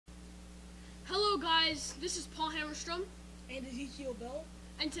Hello guys, this is Paul Hammerstrom And Ezekiel B.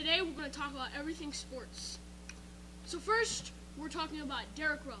 and today we're going to talk about everything sports. So first, we're talking about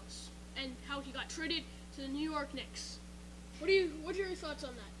Derrick Rose and how he got traded to the New York Knicks. What are your thoughts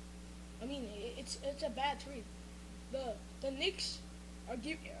on that? I mean, it's a bad trade. The Knicks are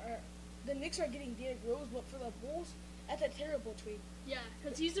getting Derrick Rose, but for the Bulls, that's a terrible trade. Yeah,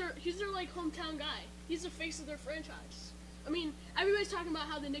 because he's their like hometown guy. He's the face of their franchise. I mean, everybody's talking about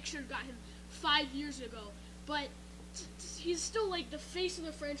how the Knicks should have got him 5 years ago, but he's still like the face of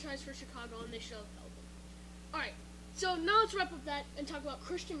the franchise for Chicago, and they should have held him. All right, so now let's wrap up that and talk about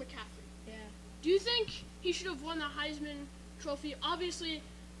Christian McCaffrey. Yeah. Do you think he should have won the Heisman Trophy? Obviously,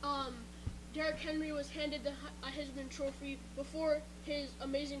 Derrick Henry was handed the Heisman Trophy before his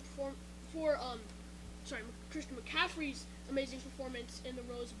amazing Christian McCaffrey's amazing performance in the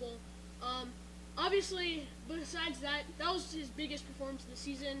Rose Bowl. Obviously, besides that, that was his biggest performance of the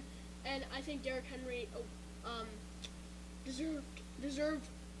season, and I think Derrick Henry deserved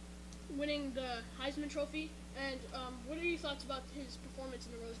winning the Heisman Trophy. And what are your thoughts about his performance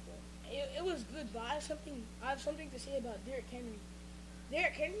in the Rose Bowl? It was good, but I have something to say about Derrick Henry.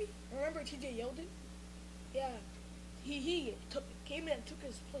 Derrick Henry, remember T.J. Yeldon? Yeah, he came in and took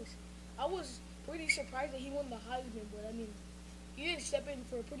his place. I was pretty surprised that he won the Heisman, but I mean, he didn't step in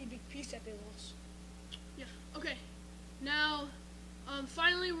for a pretty big piece that they lost. Yeah. Okay. Now,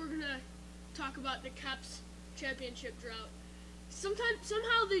 finally, we're gonna talk about the Caps championship drought.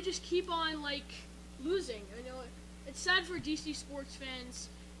 Somehow they just keep on like losing. I know it's sad for DC sports fans,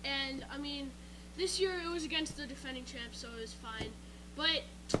 and I mean, this year it was against the defending champs, so it was fine. But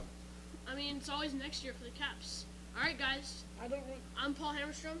I mean, it's always next year for the Caps. All right, guys. I'm Paul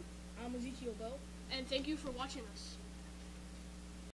Hammerstrom. I'm Ezekiel B. And thank you for watching us.